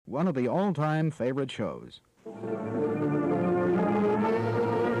one of the all-time favorite shows. Because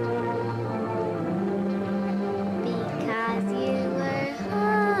you were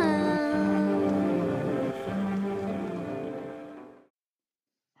home.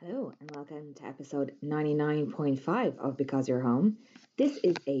 Hello and welcome to episode 99.5 of Because You're Home. This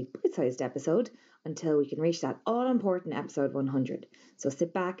is a bite-sized episode until we can reach that all-important episode 100. So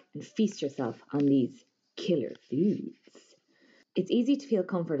sit back and feast yourself on these killer foods. It's easy to feel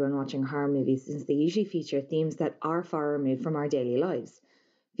comfort when watching horror movies since they usually feature themes that are far removed from our daily lives.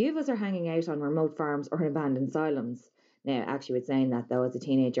 Few of us are hanging out on remote farms or in abandoned asylums. Now, actually, with saying that though, as a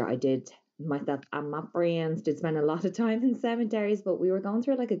teenager, I did myself and my friends did spend a lot of time in cemeteries, but we were going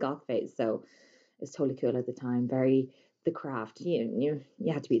through like a goth phase, so it's totally cool at the time. Very the craft. You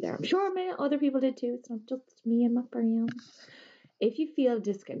had to be there. I'm sure many other people did too. It's not just me and my friends. If you feel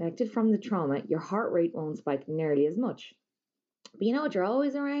disconnected from the trauma, your heart rate won't spike nearly as much. But you know what you're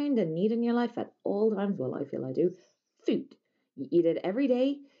always around and need in your life at all times? Well, I feel I do. Food. You eat it every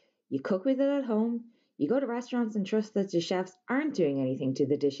day. You cook with it at home. You go to restaurants and trust that the chefs aren't doing anything to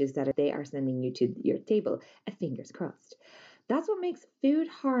the dishes that they are sending you to your table. Fingers crossed. That's what makes food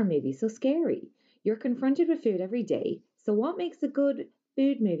horror movies so scary. You're confronted with food every day. So what makes a good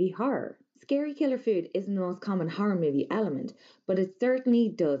food movie horror? Scary killer food isn't the most common horror movie element, but it certainly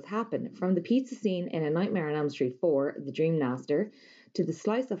does happen. From the pizza scene in A Nightmare on Elm Street 4, The Dream Master, to the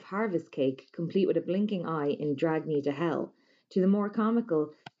slice of harvest cake complete with a blinking eye in Drag Me to Hell, to the more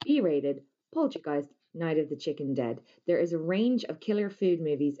comical, B-rated Poltergeist, Night of the Chicken Dead. There is a range of killer food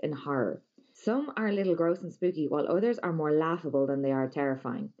movies in horror. Some are a little gross and spooky, while others are more laughable than they are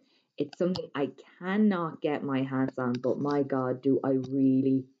terrifying. It's something I cannot get my hands on, but my God, do I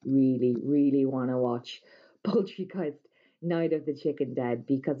really, really, really want to watch Poltergeist, Night of the Chicken Dead,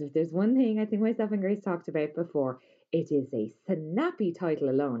 because if there's one thing I think myself and Grace talked about before, it is a snappy title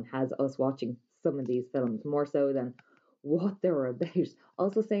alone has us watching some of these films, more so than what they were about.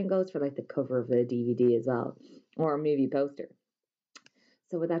 Also, same goes for like the cover of the DVD as well, or a movie poster.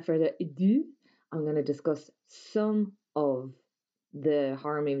 So without further ado, I'm going to discuss some of the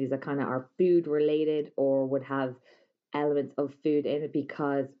horror movies that kind of are food related or would have elements of food in it,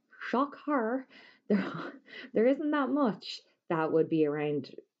 because shock horror, there isn't that much that would be around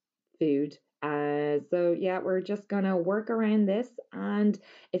food. So yeah, we're just gonna work around this, and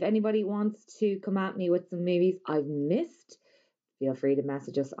if anybody wants to come at me with some movies I've missed, feel free to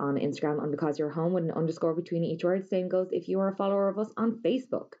message us on Instagram on Because You're Home with an underscore between each word. Same goes if you are a follower of us on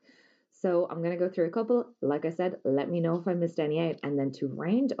Facebook. So I'm going to go through a couple. Like I said, let me know if I missed any out. And then to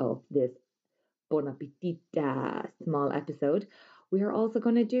round off this bon appetit small episode, we are also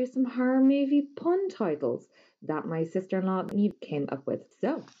going to do some horror movie pun titles that my sister-in-law Neve came up with.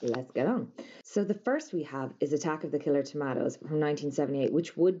 So let's get on. So the first we have is Attack of the Killer Tomatoes from 1978,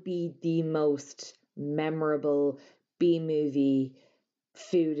 which would be the most memorable B-movie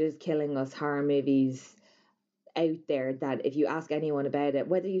food is killing us horror movies out there, that if you ask anyone about it,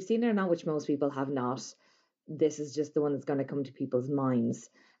 whether you've seen it or not, which most people have not, this is just the one that's going to come to people's minds.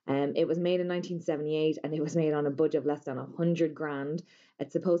 It was made in 1978 and it was made on a budget of less than 100 grand.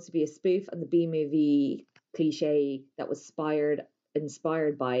 It's supposed to be a spoof on the B-movie cliche that was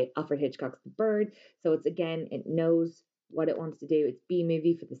inspired by Alfred Hitchcock's The Bird. So it's, again, it knows what it wants to do. It's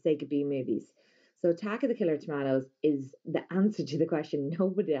B-movie for the sake of B-movies. So Attack of the Killer Tomatoes is the answer to the question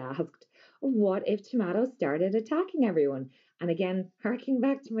nobody asked. What if tomatoes started attacking everyone? And again, harking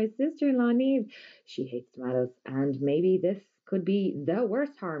back to my sister-in-law Neve, she hates tomatoes, and maybe this could be the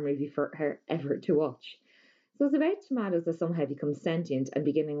worst horror movie for her ever to watch. So it's about tomatoes that somehow become sentient and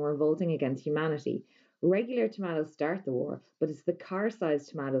beginning revolting against humanity. Regular tomatoes start the war, but it's the car-sized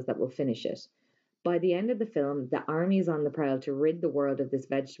tomatoes that will finish it. By the end of the film, the army is on the prowl to rid the world of this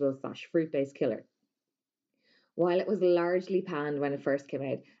vegetable/fruit-based killer. While it was largely panned when it first came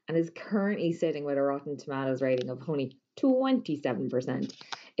out and is currently sitting with a Rotten Tomatoes rating of only 27%,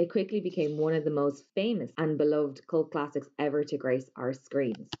 it quickly became one of the most famous and beloved cult classics ever to grace our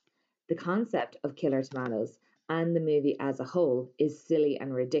screens. The concept of killer tomatoes and the movie as a whole is silly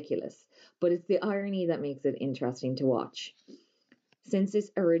and ridiculous, but it's the irony that makes it interesting to watch. Since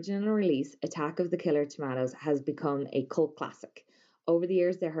its original release, Attack of the Killer Tomatoes has become a cult classic. Over the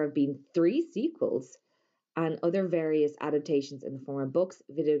years, there have been 3 sequels and other various adaptations in the form of books,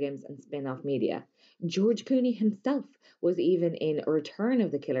 video games, and spin-off media. George Clooney himself was even in Return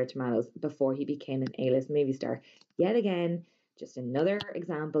of the Killer Tomatoes before he became an A-list movie star. Yet again, just another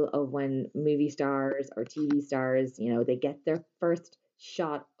example of when movie stars or TV stars, they get their first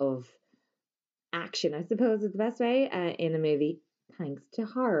shot of action, I suppose is the best way, in a movie, thanks to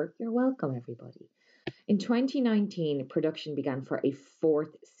horror. You're welcome, everybody. In 2019, production began for a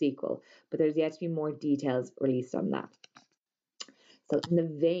fourth sequel, but there's yet to be more details released on that. So, in the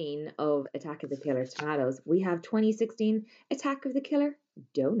vein of Attack of the Killer Tomatoes, we have 2016 Attack of the Killer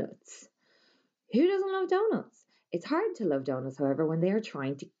Donuts. Who doesn't love donuts? It's hard to love donuts, however, when they are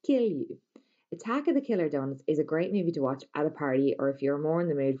trying to kill you. Attack of the Killer Donuts is a great movie to watch at a party, or if you're more in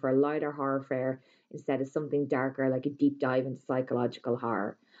the mood for a lighter horror fare instead of something darker like a deep dive into psychological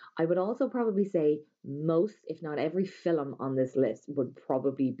horror. I would also probably say most, if not every film on this list would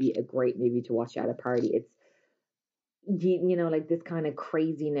probably be a great movie to watch at a party. It's, like this kind of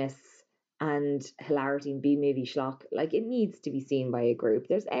craziness and hilarity and B-movie schlock. Like, it needs to be seen by a group.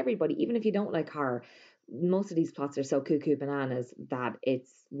 There's everybody, even if you don't like horror, most of these plots are so cuckoo bananas that it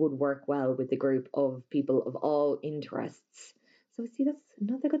would work well with the group of people of all interests. So see, that's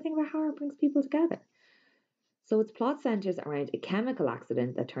another good thing about horror, brings people together. So its plot centers around a chemical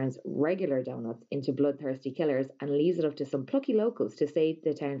accident that turns regular donuts into bloodthirsty killers and leaves it up to some plucky locals to save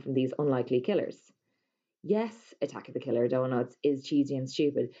the town from these unlikely killers. Yes, Attack of the Killer Donuts is cheesy and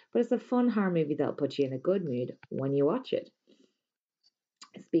stupid, but it's a fun horror movie that'll put you in a good mood when you watch it.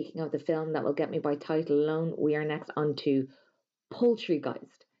 Speaking of the film that will get me by title alone, we are next on to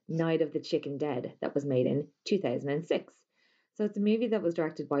Poultrygeist, Night of the Chicken Dead, that was made in 2006. So it's a movie that was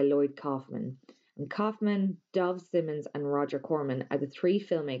directed by Lloyd Kaufman. And Kaufman, Dov Simmons, and Roger Corman are the three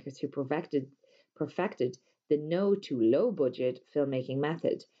filmmakers who perfected the no to low budget filmmaking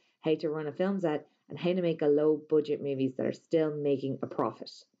method, how to run a film set, and how to make a low budget movies that are still making a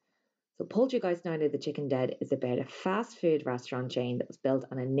profit. So Poultrygeist Night of the Chicken Dead is about a fast food restaurant chain that was built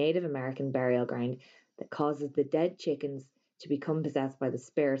on a Native American burial ground that causes the dead chickens to become possessed by the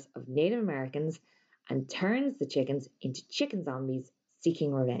spirits of Native Americans and turns the chickens into chicken zombies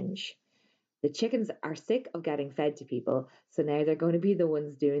seeking revenge. The chickens are sick of getting fed to people, so now they're going to be the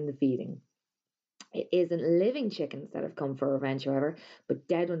ones doing the feeding. It isn't living chickens that have come for revenge, however, but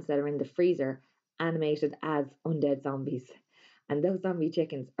dead ones that are in the freezer, animated as undead zombies. And those zombie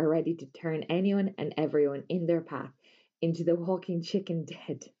chickens are ready to turn anyone and everyone in their path into the walking chicken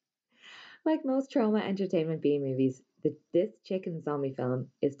dead. Like most trauma entertainment B movies, this chicken zombie film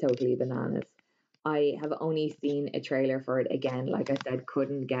is totally bananas. I have only seen a trailer for it again. Like I said,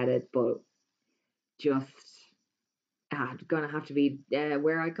 couldn't get it, but just gonna have to be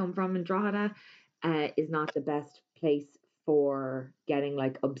where I come from in Drogheda is not the best place for getting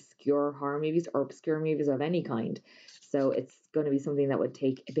like obscure horror movies or obscure movies of any kind. So it's going to be something that would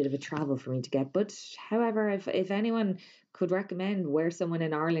take a bit of a travel for me to get. But however, if anyone could recommend where someone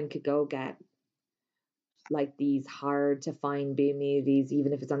in Ireland could go get like these hard to find B movies,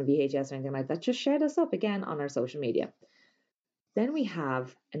 even if it's on a VHS or anything like that, just share this up again on our social media. Then we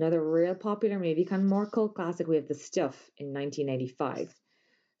have another real popular movie, kind of more cult classic. We have The Stuff in 1985.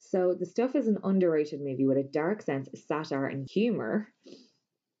 So The Stuff is an underrated movie with a dark sense of satire and humour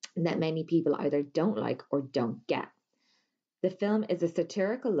that many people either don't like or don't get. The film is a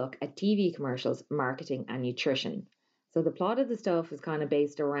satirical look at TV commercials, marketing, and nutrition. So the plot of The Stuff is kind of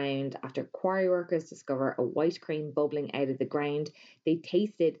based around after quarry workers discover a white cream bubbling out of the ground, they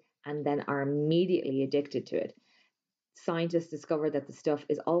taste it and then are immediately addicted to it. Scientists discover that the stuff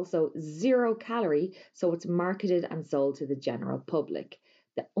is also 0 calorie, so it's marketed and sold to the general public.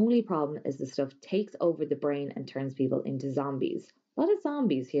 The only problem is the stuff takes over the brain and turns people into zombies. A lot of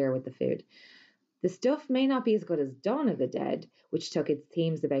zombies here with the food. The Stuff may not be as good as Dawn of the Dead, which took its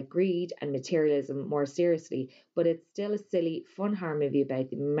themes about greed and materialism more seriously, but it's still a silly, fun horror movie about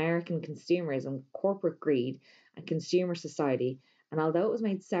the American consumerism, corporate greed, and consumer society. And although it was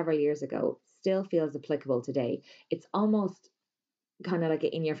made several years ago, still feels applicable today. It's almost kind of like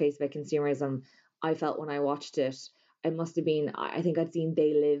an in your face about consumerism. I felt when I watched it, it must have been, I think I'd seen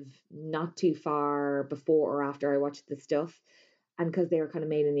They Live not too far before or after I watched The Stuff. And because they were kind of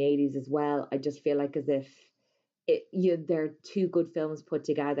made in the 80s as well, I just feel like as if they're two good films put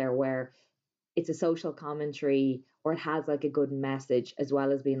together where it's a social commentary or it has like a good message as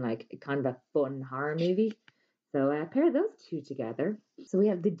well as being like kind of a fun horror movie. So pair those two together. So we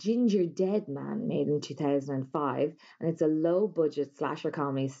have The Ginger Dead Man, made in 2005, and it's a low budget slasher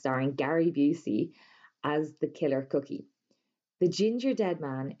comedy starring Gary Busey as the killer cookie. The Ginger Dead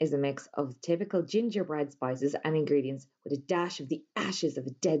Man is a mix of typical gingerbread spices and ingredients with a dash of the ashes of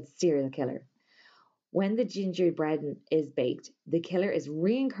a dead serial killer. When the gingerbread is baked, the killer is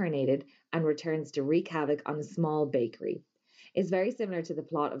reincarnated and returns to wreak havoc on a small bakery. It's very similar to the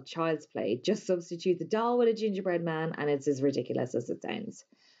plot of Child's Play, just substitute the doll with a gingerbread man and it's as ridiculous as it sounds.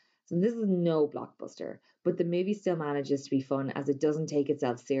 So this is no blockbuster, but the movie still manages to be fun as it doesn't take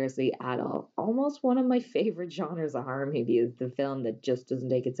itself seriously at all. Almost one of my favorite genres of horror movie is the film that just doesn't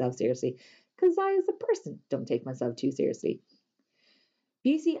take itself seriously, because I, as a person, don't take myself too seriously.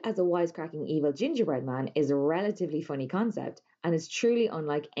 Busey as a wisecracking evil gingerbread man is a relatively funny concept and is truly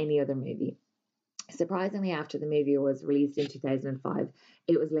unlike any other movie. Surprisingly, after the movie was released in 2005,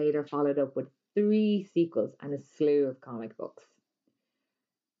 it was later followed up with 3 sequels and a slew of comic books.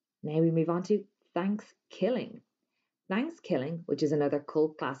 Now we move on to Thanksgiving. Thanksgiving, which is another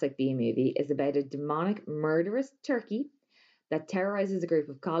cult classic B movie, is about a demonic, murderous turkey that terrorizes a group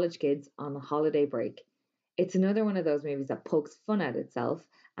of college kids on a holiday break. It's another one of those movies that pokes fun at itself,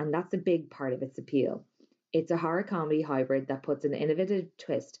 and that's a big part of its appeal. It's a horror comedy hybrid that puts an innovative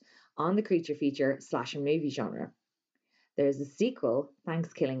twist on the creature feature slasher movie genre. There's a sequel,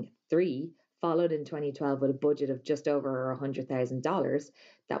 Thanksgiving 3, followed in 2012 with a budget of just over $100,000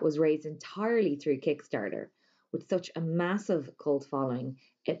 that was raised entirely through Kickstarter. With such a massive cult following,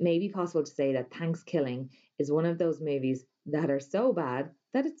 it may be possible to say that Thanksgiving is one of those movies that are so bad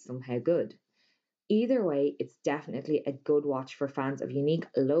that it's somehow good. Either way, it's definitely a good watch for fans of unique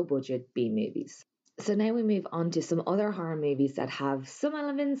low budget B movies. So now we move on to some other horror movies that have some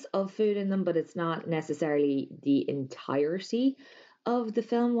elements of food in them, but it's not necessarily the entirety of the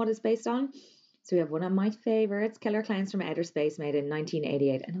film what it's based on. So we have one of my favorites, Killer Clowns from Outer Space, made in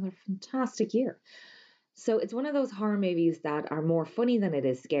 1988, another fantastic year. So it's one of those horror movies that are more funny than it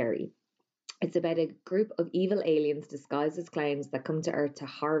is scary. It's about a group of evil aliens disguised as clowns that come to Earth to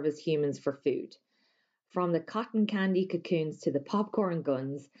harvest humans for food. From the cotton candy cocoons to the popcorn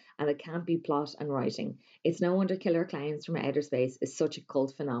guns and the campy plot and writing, it's no wonder Killer Clowns from Outer Space is such a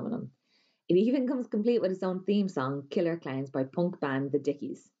cult phenomenon. It even comes complete with its own theme song, Killer Clowns, by punk band The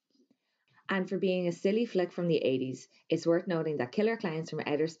Dickies. And for being a silly flick from the 80s, it's worth noting that Killer Clowns from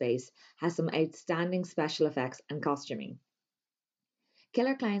Outer Space has some outstanding special effects and costuming.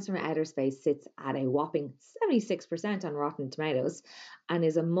 Killer Clowns from Outer Space sits at a whopping 76% on Rotten Tomatoes and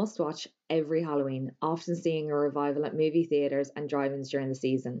is a must watch every Halloween, often seeing a revival at movie theatres and drive ins during the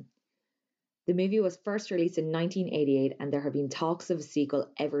season. The movie was first released in 1988 and there have been talks of a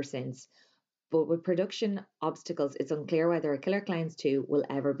sequel ever since. But with production obstacles, it's unclear whether a Killer Clowns 2 will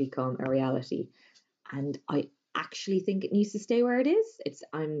ever become a reality. And I actually think it needs to stay where it is.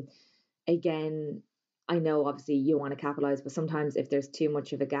 Again, I know obviously you want to capitalize, but sometimes if there's too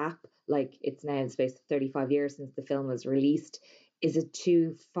much of a gap, like it's now in the space of 35 years since the film was released, is it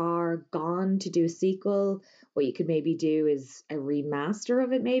too far gone to do a sequel? What you could maybe do is a remaster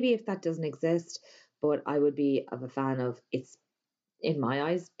of it, maybe if that doesn't exist. But I would be of a fan of it's, in my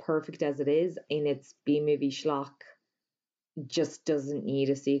eyes, perfect as it is in its B movie schlock. Just doesn't need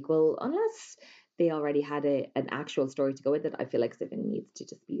a sequel unless they already had an actual story to go with it. I feel like Stephen needs to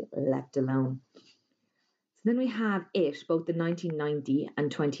just be left alone. So then we have It, both the 1990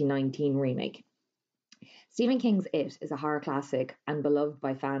 and 2019 remake. Stephen King's It is a horror classic and beloved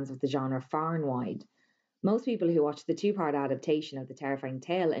by fans of the genre far and wide. Most people who watched the two-part adaptation of the terrifying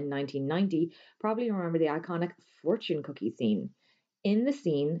tale in 1990 probably remember the iconic fortune cookie scene. In the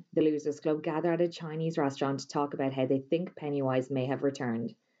scene, the Losers Club gather at a Chinese restaurant to talk about how they think Pennywise may have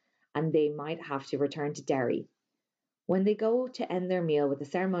returned, and they might have to return to Derry. When they go to end their meal with a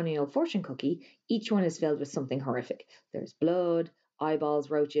ceremonial fortune cookie, each one is filled with something horrific. There's blood,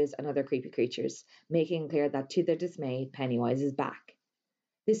 eyeballs, roaches, and other creepy creatures, making clear that to their dismay, Pennywise is back.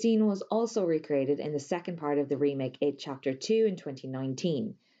 The scene was also recreated in the second part of the remake It Chapter 2 in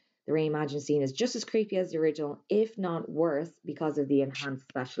 2019. The reimagined scene is just as creepy as the original, if not worse, because of the enhanced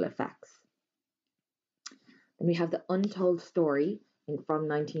special effects. Then we have The Untold Story from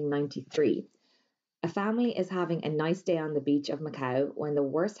 1993. A family is having a nice day on the beach of Macau when the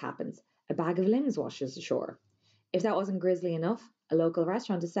worst happens. A bag of limbs washes ashore. If that wasn't grisly enough, a local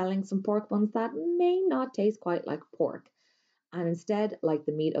restaurant is selling some pork buns that may not taste quite like pork, and instead like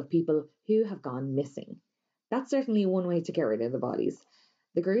the meat of people who have gone missing. That's certainly one way to get rid of the bodies.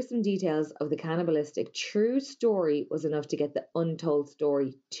 The gruesome details of the cannibalistic true story was enough to get The Untold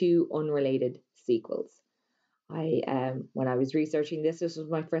Story 2 unrelated sequels. When I was researching this was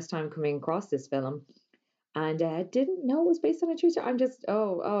my first time coming across this film, and didn't know it was based on a true story. I'm just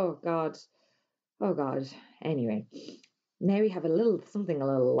oh god. Anyway, now we have something a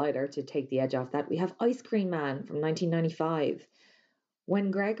little lighter to take the edge off that. We have Ice Cream Man from 1995.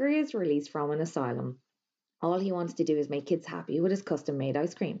 When Gregory is released from an asylum, all he wants to do is make kids happy with his custom-made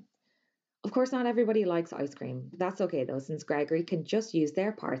ice cream. Of course, not everybody likes ice cream, but that's okay though, since Gregory can just use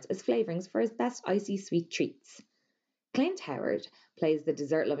their parts as flavourings for his best icy sweet treats. Clint Howard plays the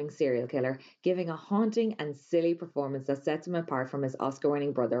dessert-loving serial killer, giving a haunting and silly performance that sets him apart from his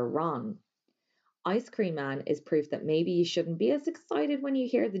Oscar-winning brother Ron. Ice Cream Man is proof that maybe you shouldn't be as excited when you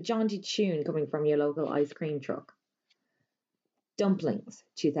hear the jaunty tune coming from your local ice cream truck. Dumplings,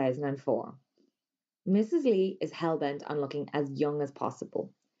 2004. Mrs. Lee is hellbent on looking as young as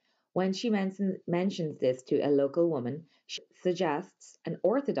possible. When she mentions this to a local woman, she suggests an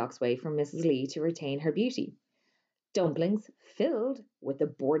orthodox way for Mrs. Lee to retain her beauty: dumplings filled with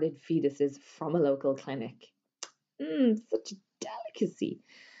aborted fetuses from a local clinic. Such a delicacy.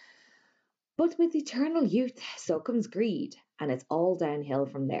 But with eternal youth, so comes greed, and it's all downhill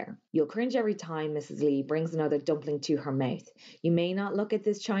from there. You'll cringe every time Mrs. Lee brings another dumpling to her mouth. You may not look at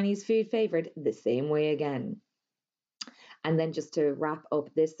this Chinese food favourite the same way again. And then just to wrap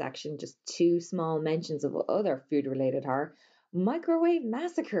up this section, just two small mentions of other food related horror. Microwave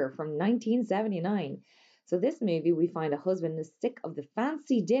Massacre from 1979. So this movie, we find a husband is sick of the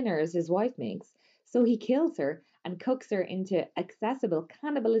fancy dinners his wife makes, so he kills her and cooks her into accessible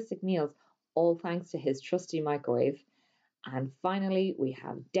cannibalistic meals, all thanks to his trusty microwave. And finally, we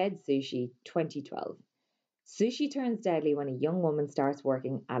have Dead Sushi 2012. Sushi turns deadly when a young woman starts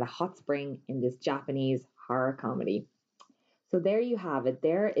working at a hot spring in this Japanese horror comedy. So there you have it.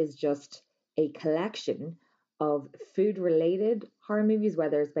 There is just a collection of food related horror movies,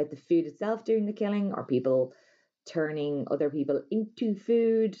 whether it's about the food itself doing the killing or people turning other people into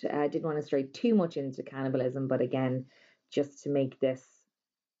food. I didn't want to stray too much into cannibalism, but again, just to make this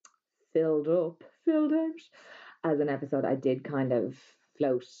filled out as an episode, I did kind of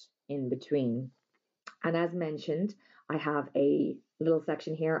float in between. And as mentioned, I have a little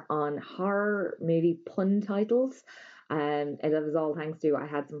section here on horror movie pun titles. And it was all thanks to I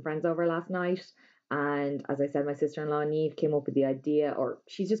had some friends over last night. And as I said, my sister in law, Neve, came up with the idea, or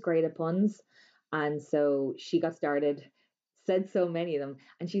she's just great at puns. And so she got started, said so many of them.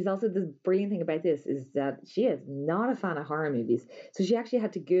 And she's also, the brilliant thing about this is that she is not a fan of horror movies. So she actually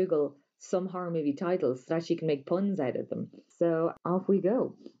had to Google some horror movie titles so that she can make puns out of them. So off we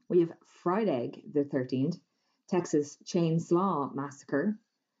go. We have Friday the 13th, Texas Chainsaw Massacre,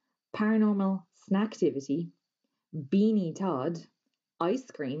 Paranormal Snacktivity, Beanie Todd, Ice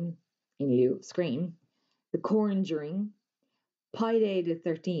Cream in lieu of Scream, The Conjuring, Pi Day the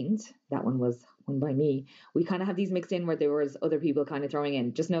 13th. That one was one by me. We kind of have these mixed in where there was other people kind of throwing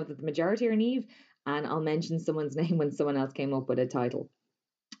in. Just know that the majority are Neve, and I'll mention someone's name when someone else came up with a title.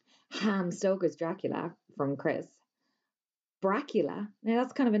 Ham Stoker's Dracula from Chris. Bracula. Now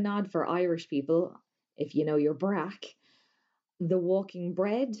that's kind of a nod for Irish people, if you know your brack. The Walking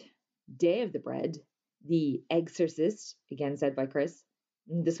Bread, Day of the Bread, The Exorcist, again said by Chris.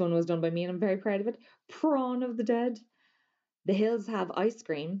 This one was done by me and I'm very proud of it. Prawn of the Dead. The Hills Have Ice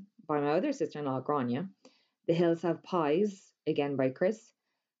Cream by my other sister-in-law, Grania. The Hills Have Pies, again by Chris.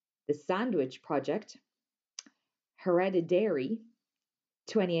 The Sandwich Project. Hereditary.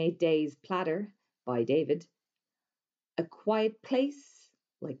 28 Days Platter by David. A Quiet Place,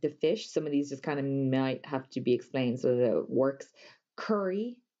 like the fish. Some of these just kind of might have to be explained so that it works.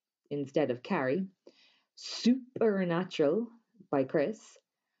 Curry instead of Carrie. Supernatural by Chris.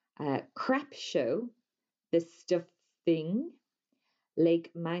 Crap Show, The Stuffing.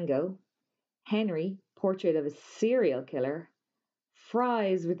 Lake Mango. Henry, Portrait of a Serial Killer.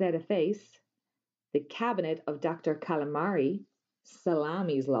 Fries Without a Face. The Cabinet of Dr. Calamari.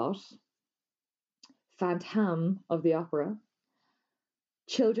 Salami's Lot. Phantom of the Opera.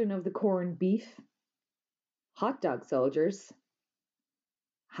 Children of the Corned Beef. Hot Dog Soldiers.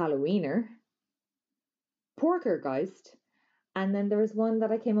 Halloweener. Porkergeist. And then there was one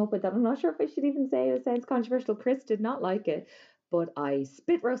that I came up with that I'm not sure if I should even say. It sounds controversial. Chris did not like it, but I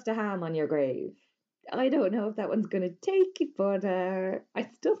spit roast a ham on your grave. I don't know if that one's going to take, but I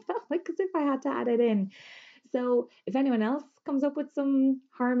still felt like as if I had to add it in. So if anyone else comes up with some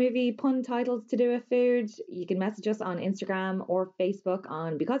horror movie pun titles to do with food, you can message us on Instagram or Facebook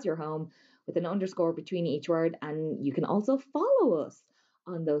on Because You're Home with an underscore between each word. And you can also follow us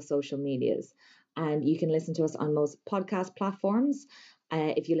on those social medias. And you can listen to us on most podcast platforms.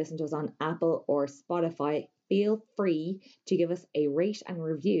 If you listen to us on Apple or Spotify, feel free to give us a rate and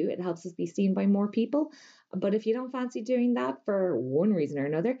review. It helps us be seen by more people. But if you don't fancy doing that for one reason or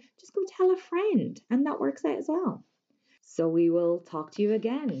another, just go tell a friend, and that works out as well. So we will talk to you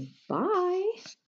again. Bye.